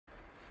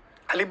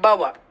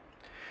Halimbawa,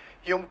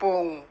 yung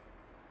pong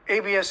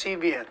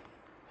ABS-CBN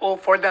o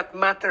for that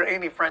matter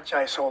any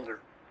franchise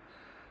holder,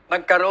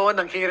 nagkaroon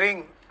ng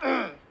hearing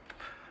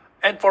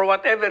and for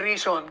whatever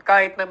reason,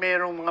 kahit na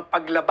mayroong mga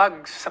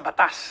paglabag sa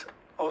batas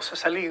o sa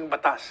saligang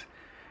batas,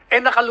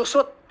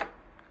 nakalusot.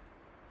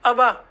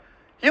 Aba,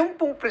 yung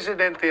pong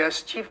Presidente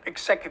as Chief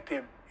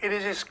Executive, it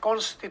is his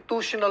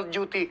constitutional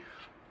duty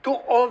to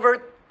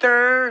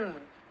overturn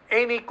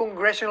any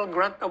congressional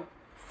grant of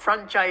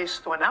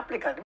franchise to an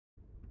applicant.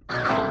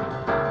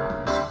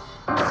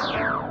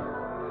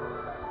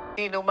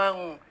 Sino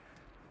mang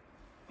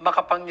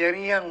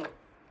makapangyarihang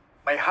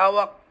may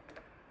hawak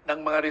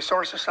ng mga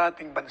resources sa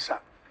ating bansa,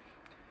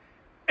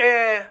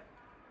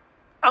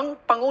 ang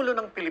Pangulo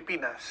ng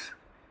Pilipinas,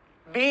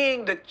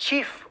 being the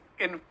chief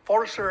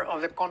enforcer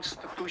of the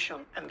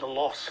Constitution and the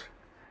laws,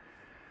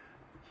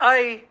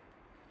 ay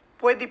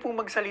pwede pong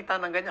magsalita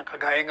ng ganyan.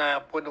 Kagaya nga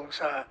po nung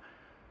sa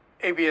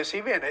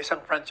ABS-CBN,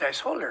 isang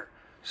franchise holder.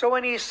 So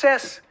when he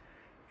says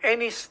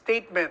any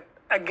statement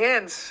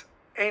against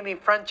any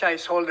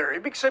franchise holder,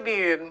 ibig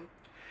sabihin,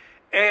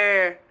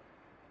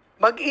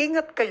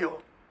 mag-ingat kayo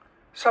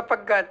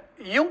sapagkat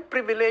yung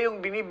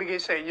pribilehiyong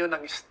binibigay sa inyo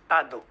ng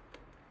Estado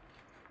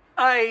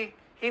ay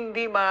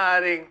hindi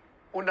maaaring,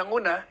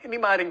 unang-una, hindi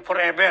maaaring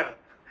forever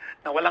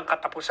na walang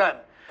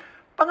katapusan.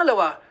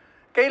 Pangalawa,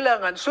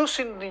 kailangan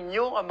susundin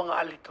niyo ang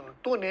mga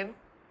alituntunin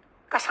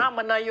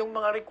kasama na yung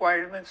mga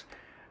requirements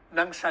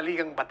ng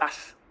saligang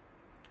batas.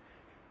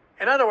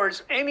 In other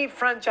words, any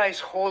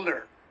franchise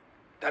holder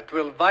that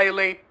will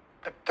violate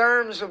the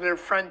terms of their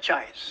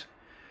franchise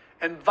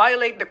and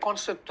violate the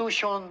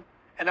Constitution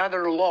and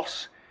other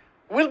laws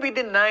will be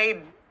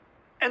denied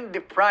and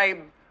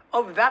deprived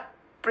of that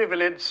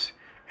privilege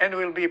and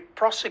will be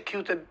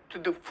prosecuted to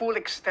the full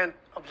extent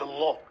of the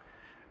law.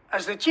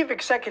 As the Chief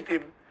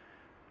Executive,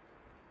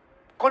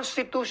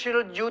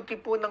 constitutional duty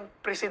po ng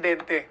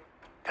Presidente,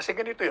 kasi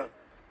ganito yun.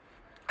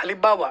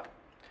 Halimbawa,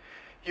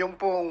 yung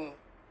pong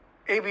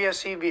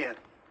ABS-CBN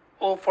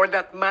o for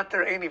that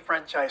matter any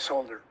franchise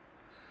holder,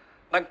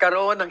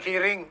 nagkaroon ng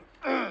hearing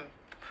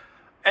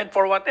and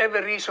for whatever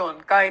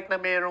reason, kahit na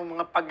mayroong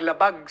mga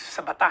paglabag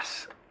sa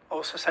batas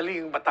o sa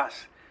saligang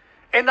batas,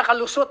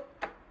 nakalusot.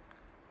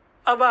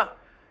 Aba,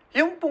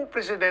 yung pong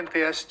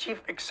Presidente as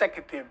Chief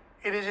Executive,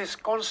 it is his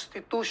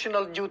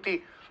constitutional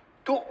duty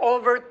to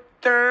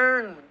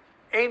overturn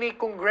any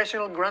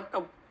congressional grant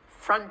of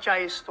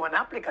franchise to an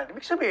applicant.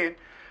 Ibig sabihin,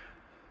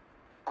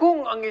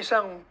 kung ang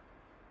isang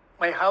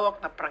may hawak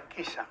na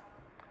prangkisa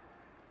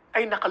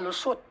ay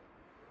nakalusot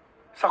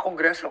sa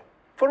Congreso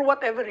for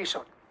whatever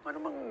reason, ano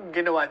mang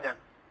ginawa niya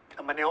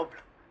na maniobra,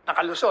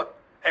 nakalusot,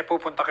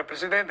 pupunta kay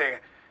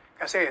Presidente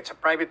kasi it's a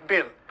private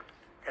bill.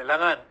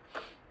 Kailangan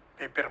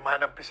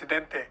pipirmahan ng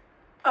Presidente.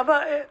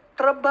 Aba,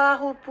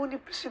 trabaho po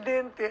ni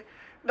Presidente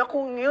na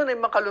kung yun ay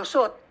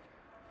makalusot,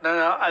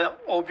 na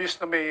obvious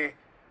na may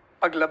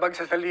paglabag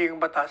sa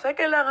saligang batas, ay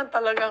kailangan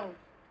talagang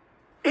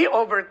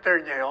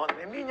i-overturn niya yun.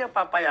 Hindi niya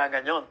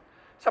papayagan yun.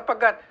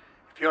 Sapagkat,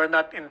 if you're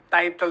not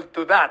entitled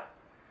to that,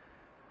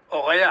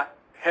 o kaya,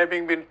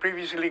 having been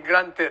previously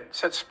granted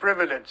such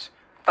privilege,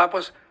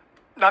 tapos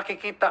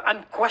nakikita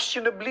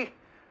unquestionably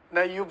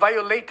na you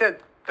violated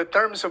the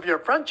terms of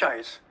your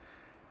franchise,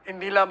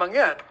 hindi lamang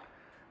yan,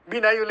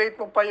 binayolate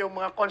mo pa yung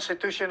mga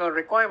constitutional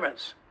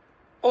requirements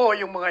o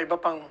yung mga iba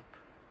pang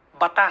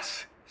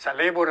batas sa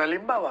labor,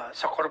 halimbawa,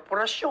 sa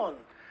korporasyon,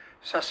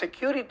 sa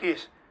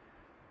securities,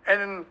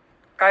 and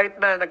kahit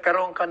na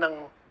nagkaroon ka ng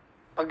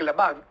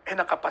paglabag,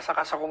 nakapasa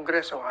ka sa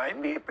Kongreso,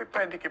 hindi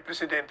pwede kay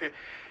Presidente.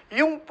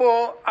 Yung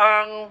po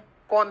ang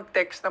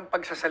context ng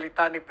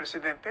pagsasalita ni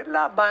Presidente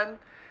laban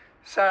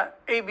sa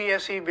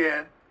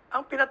ABS-CBN,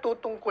 ang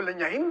pinatutungkulan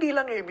niya, hindi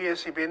lang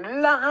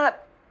ABS-CBN, lahat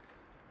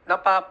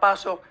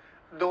napapasok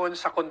doon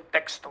sa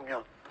kontekstong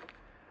yon.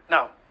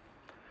 Now,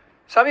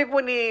 sabi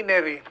po ni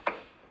Neri,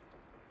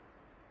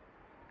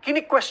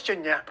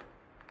 kini-question niya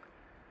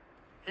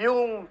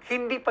yung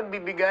hindi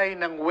pagbibigay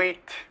ng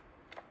weight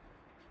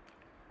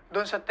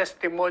doon sa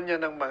testimonya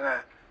ng mga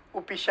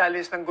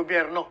opisyalis ng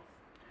gobyerno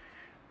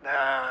na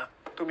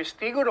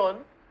tumistigo ron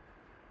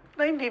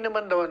na hindi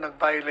naman daw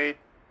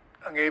nag-violate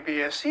ang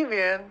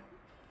ABS-CBN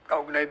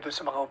kaugnay doon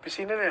sa mga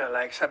opisina nila,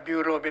 like sa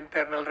Bureau of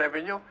Internal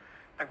Revenue,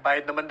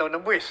 nagbayad naman daw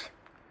ng buwis.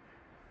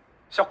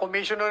 Sa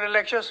Commission on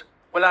Elections,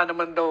 wala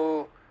naman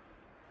daw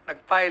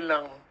nag-file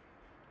ng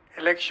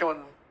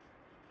election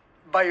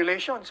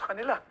violation sa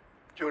kanila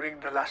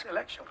during the last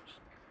elections.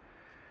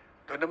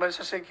 Doon naman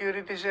sa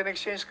Securities and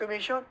Exchange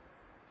Commission,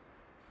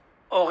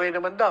 okay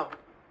naman daw.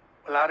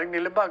 Wala ring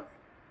nilabag.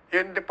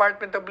 Yung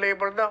Department of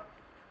Labor daw,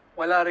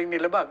 wala ring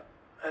nilabag.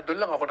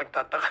 Doon lang ako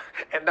nagtataka.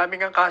 Ang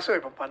daming ang kaso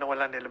paano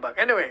wala nilabag.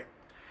 Anyway,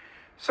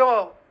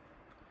 so,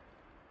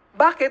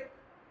 bakit,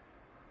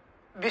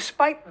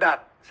 despite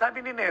that, sabi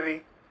ni Neri,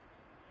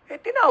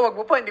 tinawag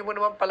mo pa, hindi mo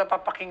naman pala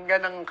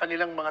papakinggan ang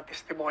kanilang mga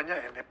testimonya.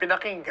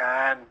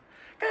 Pinakinggan.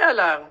 Kaya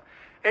lang,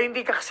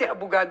 hindi ka kasi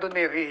abogado,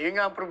 Neri.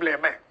 Yun nga ang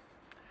problema.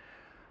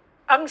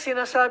 Ang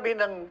sinasabi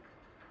ng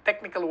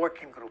technical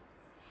working group,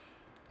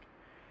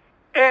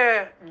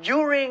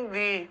 during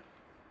the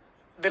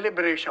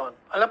deliberation.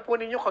 Alam po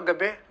ninyo,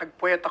 kagabi,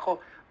 nagpuyat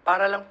ako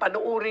para lang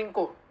panuurin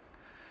ko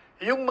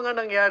yung mga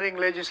nangyaring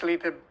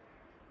legislative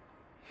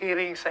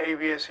hearing sa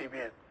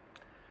ABS-CBN.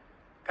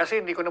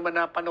 Kasi hindi ko naman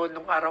napanood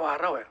nung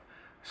araw-araw eh.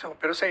 So,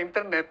 pero sa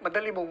internet,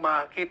 madali mong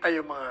makita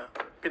yung mga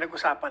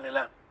pinag-usapan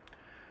nila.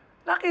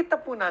 Nakita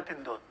po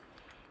natin doon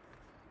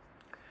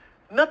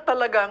na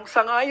talagang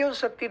sangayon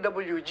sa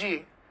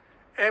TWG,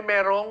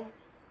 merong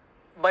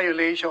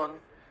violation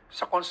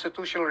sa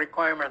constitutional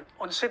requirement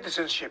on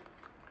citizenship.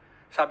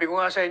 Sabi ko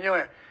nga sa inyo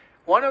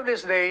one of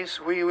these days,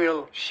 we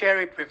will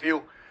share it with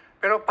you.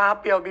 Pero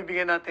pahapyaw,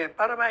 bibigyan natin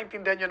para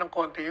maintindihan nyo ng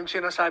konti yung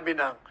sinasabi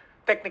ng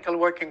Technical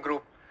Working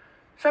Group.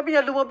 Sabi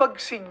niya, lumabag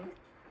si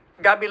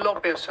Gabi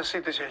Lopez sa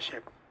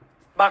citizenship.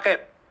 Bakit?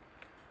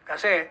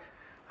 Kasi,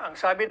 ang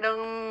sabi ng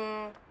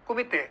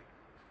komite,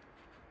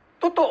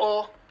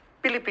 totoo,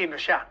 Pilipino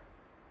siya.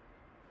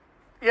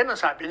 Yan ang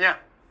sabi niya.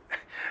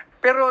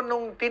 Pero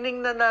nung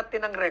tiningnan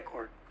natin ang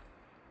record,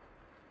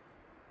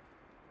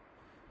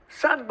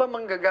 saan ba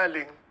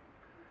manggagaling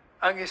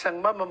ang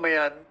isang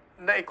mamamayan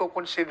na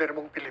i-consider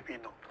mong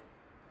Pilipino?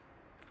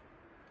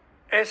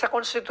 Sa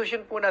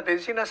Constitution po natin,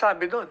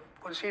 sinasabi doon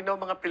kung sino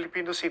mga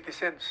Filipino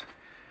citizens.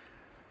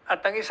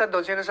 At ang isa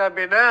doon,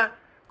 sinasabi na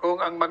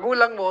kung ang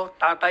magulang mo,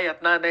 tatay at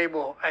nanay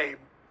mo ay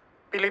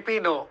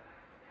Pilipino,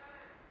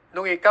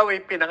 nung ikaw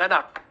ay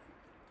pinanganak,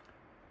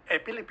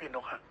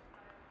 Pilipino ka.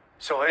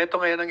 So, ito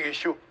ngayon ang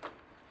issue.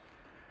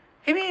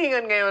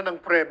 Hinihingan ngayon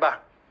ng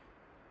prueba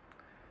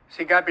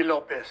si Gabi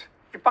Lopez.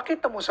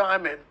 Ipakita mo sa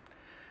amin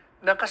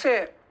na kasi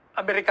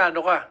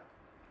Amerikano ka.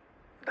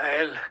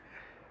 Dahil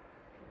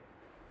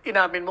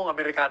inamin mong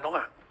Amerikano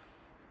ka.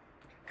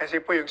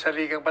 Kasi po yung sa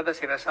ligang batas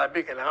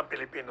sinasabi kailangan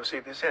Filipino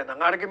citizen.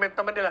 Ang argument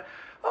naman nila,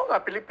 nga,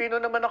 Pilipino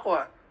naman ako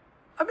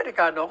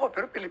Amerikano ako,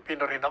 pero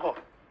Pilipino rin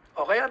ako.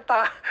 Okay,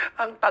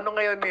 ang tanong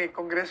ngayon ni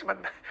Congressman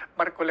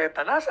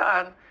Marcoleta,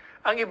 nasaan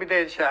ang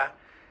ebidensya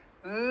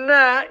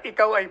na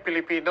ikaw ay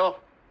Pilipino?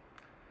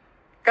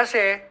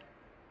 Kasi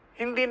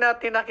hindi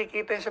natin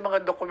nakikita sa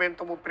mga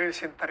dokumento mo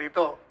presenta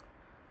rito.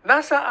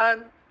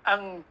 Nasaan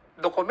ang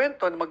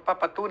dokumento na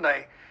magpapatunay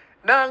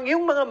na ang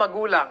iyong mga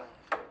magulang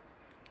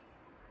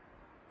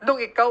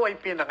nung ikaw ay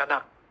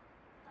pinanganak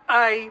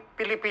ay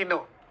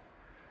Pilipino?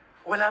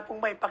 Wala pong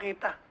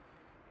maipakita.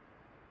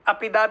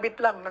 Apidabit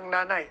lang ng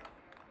nanay.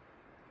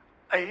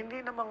 Ay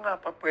hindi naman nga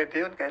pa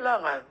pwede yun.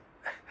 Kailangan.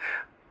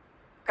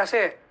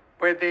 Kasi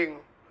pwedeng,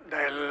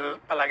 dahil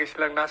palagi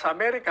silang nasa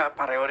Amerika,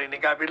 pareho rin ni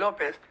Gabi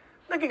Lopez,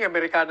 naging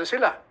Amerikano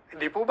sila.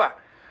 Hindi po ba?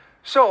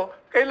 So,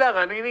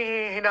 kailangan,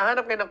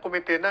 hinahanap ngayon ng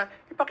komite na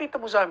ipakita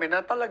mo sa amin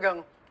na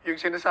talagang yung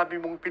sinasabi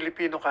mong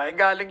Pilipino ka,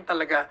 galing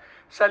talaga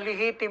sa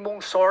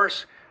lehitimong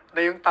source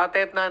na yung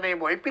tatay at nanay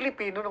mo ay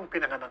Pilipino nung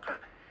pinanganak ka.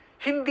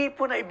 Hindi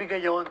po na ibigay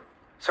yun.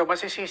 So,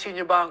 masisisi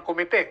nyo ba ang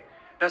komite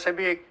na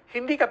sabihin,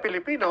 hindi ka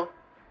Pilipino,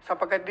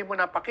 sapagkat hindi mo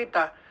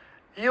napakita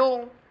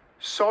yung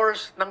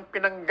source ng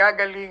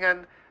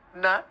pinanggagalingan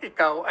na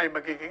ikaw ay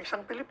magiging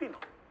isang Pilipino.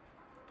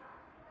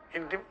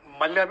 Hindi,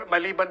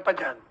 maliban pa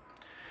dyan,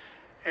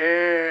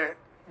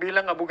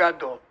 bilang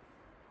abogado,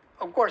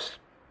 of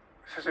course,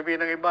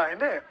 sasabihin ng iba,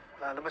 hindi,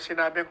 wala naman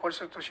sinabi ang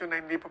konstitusyon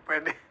na hindi po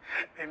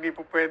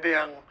pwede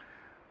ang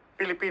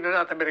Pilipino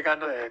na at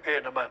Amerikano,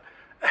 kayo naman.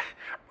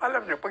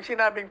 Alam niyo, pag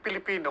sinabing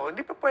Pilipino,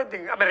 hindi pa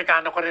pwedeng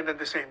Amerikano ka rin at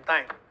the same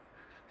time.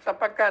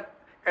 Sapagkat,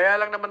 kaya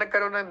lang naman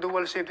nagkaroon ng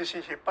dual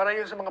citizenship para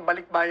yung sa mga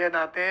balikbayan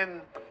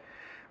natin,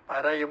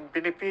 para yung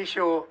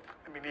benepisyo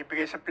na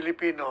binibigay sa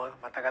Pilipino,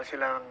 matagal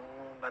silang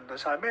nandun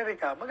sa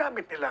Amerika,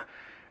 magamit nila.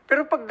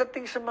 Pero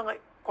pagdating sa mga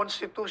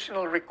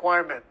constitutional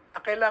requirement na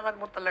kailangan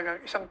mo talagang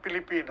isang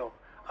Pilipino,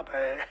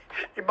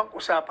 ibang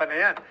usapan na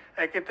yan.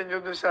 Kita nyo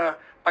doon sa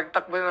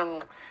pagtakbo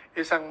ng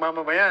isang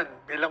mamamayan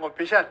bilang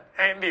opisyal,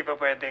 hindi pa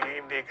pwedeng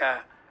hindi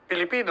ka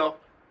Pilipino.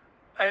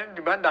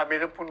 Di ba, dami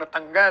na pong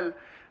natanggal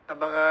ng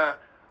mga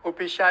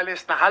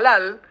opisyalis na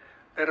halal,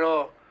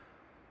 pero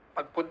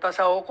pagpunta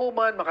sa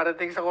hukuman,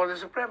 makarating sa Korte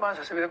Suprema,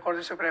 sasabihin ng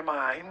Korte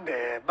Suprema,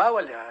 hindi,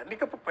 bawal yan, hindi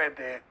ka pa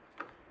pwede.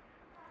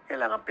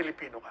 Kailangan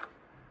Pilipino ka.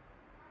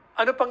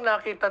 Ano pang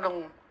nakita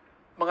ng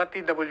mga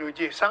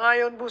TWG?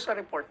 Sangayon po sa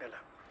report nila,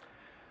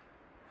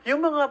 yung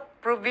mga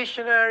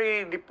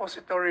provisionary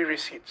depository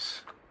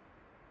receipts,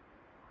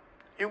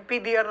 yung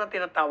PDR na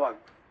tinatawag,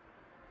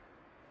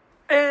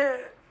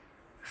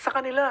 sa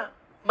kanila,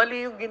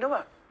 mali yung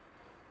ginawa.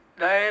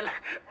 Dahil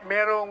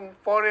merong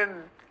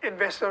foreign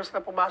investors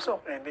na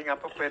pumasok, hindi nga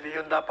pa pwede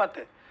yun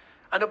dapat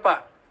Ano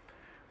pa?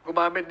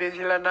 Gumamit din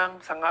sila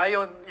ng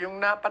sangayon, yung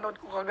napanood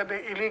ko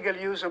kagabi, illegal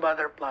use of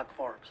other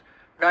platforms.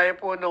 Gaya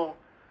po nung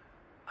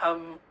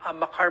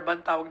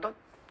Macarban tawag doon.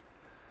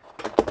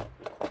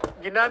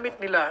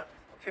 Ginamit nila,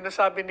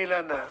 sinasabi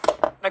nila na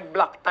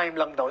nag-block time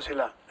lang daw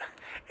sila.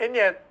 And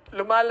yet,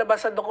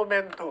 lumalabas sa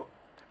dokumento,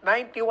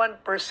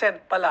 91%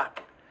 pala.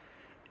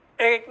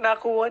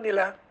 Nakuha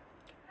nila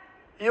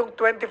yung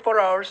 24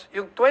 hours,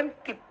 yung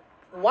 21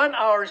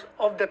 hours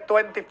of the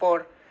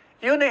 24,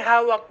 yun ay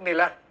hawak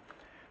nila.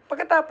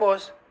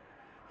 Pagkatapos,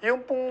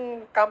 yung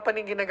pong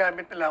company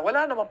ginagamit nila,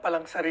 wala naman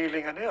palang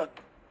sariling yun.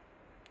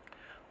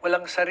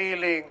 Walang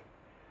sariling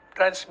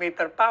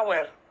transmitter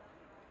power.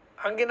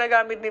 Ang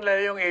ginagamit nila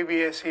yung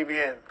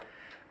ABS-CBN.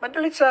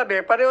 Madalit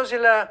sabi, pareho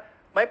sila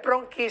may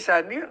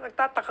prongkisa.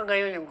 Nagtataka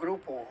ngayon yung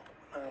grupo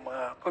ng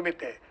mga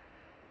komite.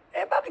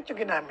 Bakit yung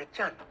ginamit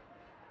yan?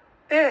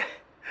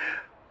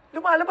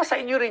 Lumalabas sa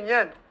inyo rin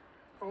yan.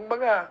 Kung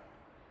baga,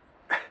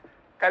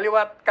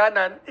 kaliwat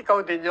kanan,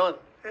 ikaw din yon.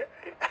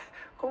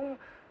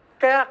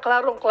 Kaya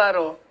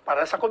klarong-klaro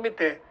para sa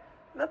komite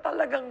na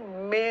talagang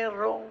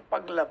merong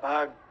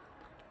paglabag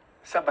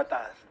sa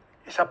batas.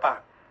 Isa pa,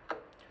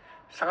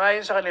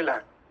 sangayon sa kanila,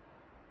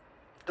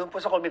 doon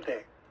po sa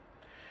komite,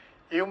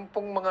 yung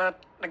pong mga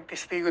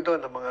nagtestigo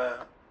doon, ng mga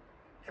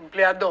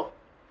empleyado,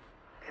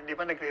 hindi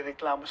ba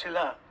nagre-reklamo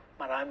sila?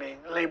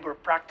 Maraming labor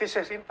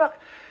practices. In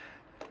fact,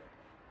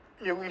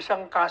 yung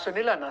isang kaso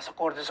nila nasa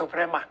Korte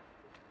Suprema,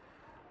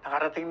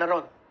 nakarating na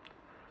ron.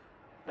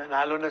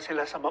 Nanalo na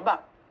sila sa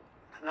baba.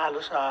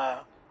 Nanalo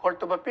sa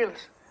Court of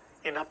Appeals.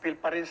 In-appeal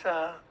pa rin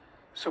sa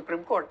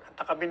Supreme Court.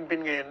 At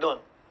nakabinbin ngayon doon.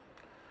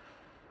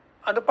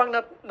 Ano pang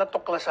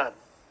natuklasan?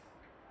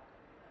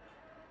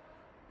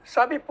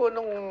 Sabi po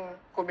nung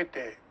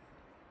komite,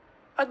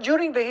 at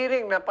during the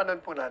hearing na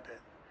panood po natin,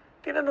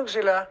 tinanong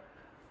sila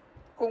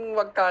kung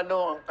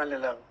magkano ang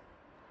kanilang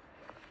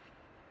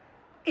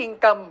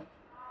income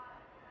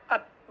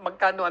at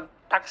magkano ang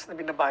tax na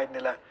binabayad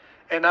nila.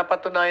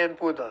 Napatunayan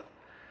po doon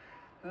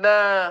na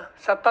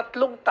sa 3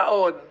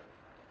 taon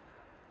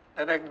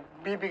na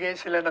nagbibigay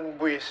sila ng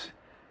buwis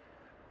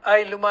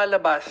ay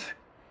lumalabas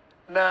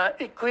na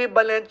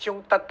equivalent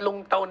yung 3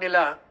 taon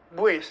nila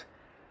buwis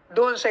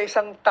doon sa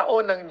 1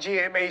 taon ng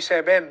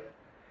GMA7.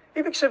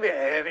 Ibig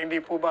sabihin, hindi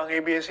po ba ang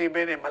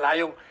ABS-CBN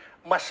malayong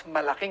mas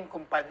malaking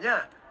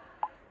kumpanya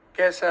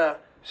kesa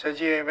sa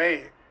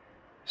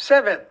GMA7.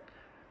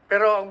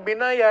 Pero ang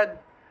binayad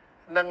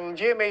ng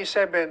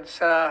GMA7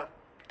 sa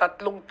 3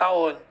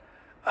 taon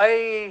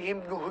ay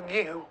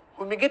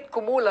humigit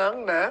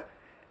kumulang na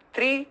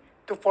 3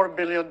 to 4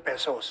 billion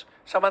pesos.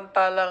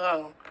 Samantalang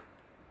ang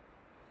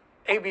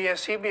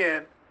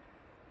ABS-CBN,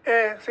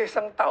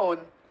 sa 1 taon,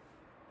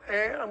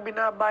 ang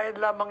binabayad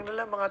lamang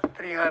nila mga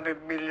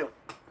 300 million.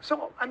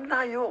 So, ang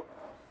layo.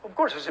 Of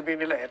course,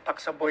 sasabihin nila,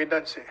 tax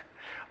avoidance eh.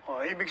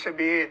 Ibig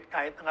sabihin,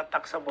 kahit nga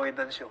tax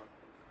avoidance yun.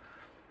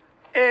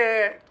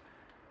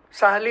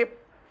 Sa halip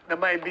na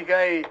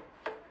maibigay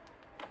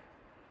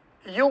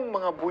yung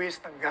mga buwis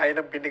ng gaya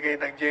ng binigay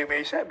ng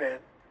GMA7,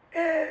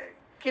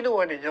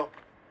 kinuha ninyo.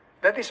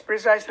 That is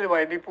precisely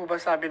why, hindi po ba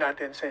sabi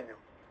natin sa inyo,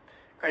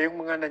 kayong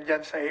mga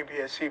nandyan sa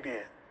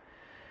ABS-CBN,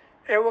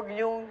 huwag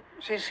niyong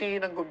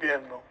sisihin ng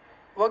gobyerno,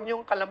 huwag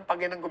niyong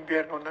kalampagin ng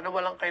gobyerno na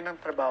nawalan kayo ng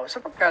trabaho,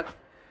 sapagkat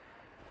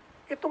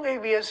itong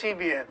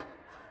ABS-CBN,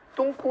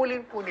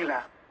 tungkulin po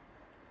nila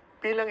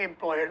bilang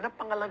employer na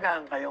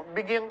pangalagaan kayo,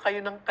 bigyan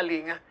kayo ng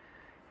kalinga.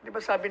 Di ba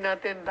sabi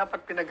natin,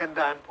 dapat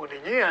pinagandaan po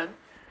ninyo yan,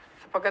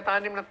 sapagkat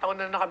 6 na taon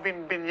na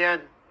nakabinbin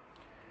yan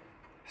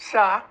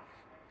sa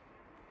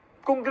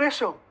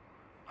Congreso.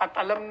 At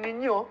alam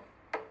ninyo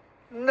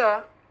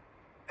na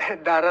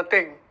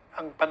darating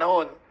ang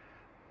panahon,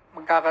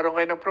 magkakaroon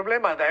kayo ng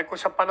problema. Dahil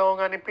kung sa panahon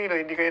nga ni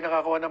Pinoy, hindi kayo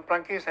nakakuha ng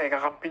prangkisa,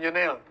 kakampi nyo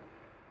na yun.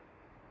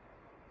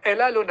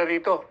 Lalo na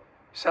rito,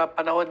 sa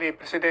panahon ni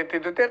Presidente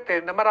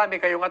Duterte, na marami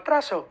kayong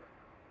atraso.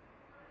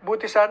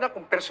 Buti sana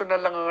kung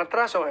personal lang ang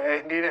atraso,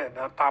 hindi na,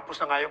 natapos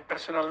na nga yung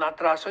personal na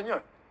atraso nyo.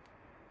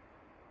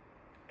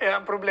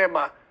 Ang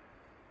problema,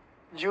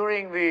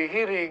 during the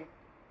hearing,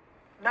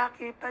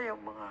 nakita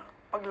yung mga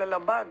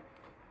paglalabag.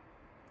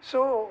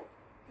 So,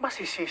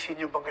 masisisi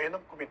nyo ba ngayon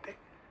ang komite?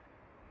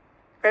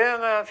 Kaya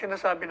nga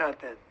sinasabi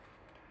natin,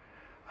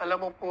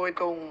 alam mo po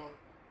itong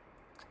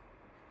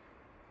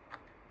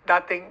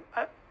dating,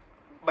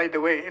 by the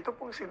way, ito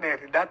pong si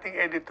Neri, dating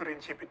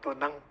editor-in-chief ito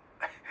ng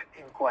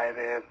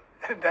Inquirer.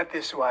 That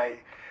is why,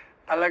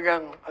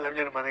 talagang, alam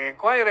niyo naman, ang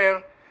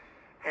Inquirer,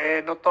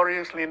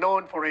 notoriously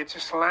known for its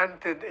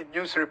slanted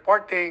news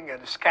reporting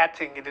and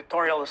scathing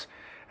editorials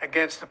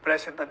against the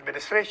present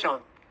administration.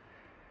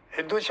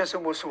 Doon siya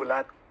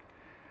sumusulat.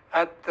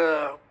 At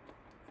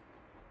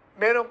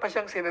meron pa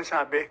siyang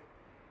sinasabi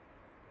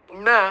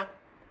na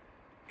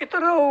ito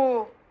raw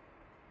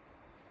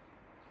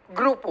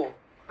grupo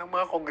ng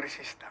mga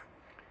kongresista,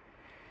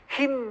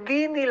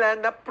 hindi nila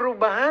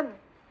naprubahan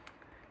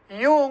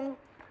yung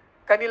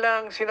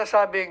kanilang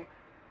sinasabing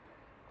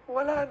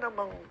wala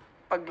namang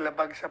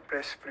paglabag sa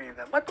press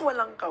freedom at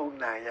walang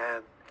kaugnayan.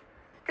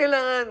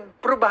 Kailangan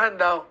prubahan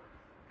daw.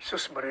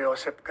 Sus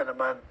Mariosep ka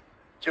naman.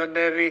 John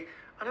Neri,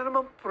 ano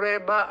namang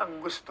prueba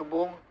ang gusto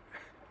mong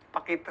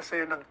pakita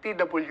sa'yo ng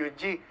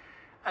TWG?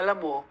 Alam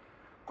mo,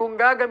 kung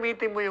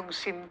gagamitin mo yung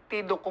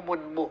sentido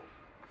común mo,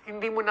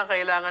 hindi mo na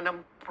kailangan ng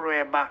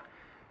prueba.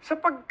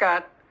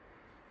 Sapagkat,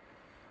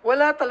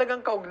 wala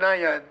talagang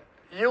kaugnayan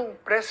yung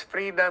press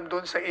freedom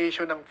doon sa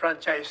issue ng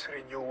franchise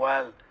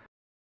renewal.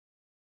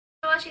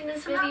 Watching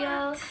this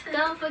video,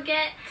 don't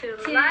forget to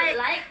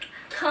like,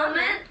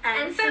 comment,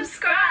 and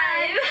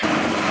subscribe!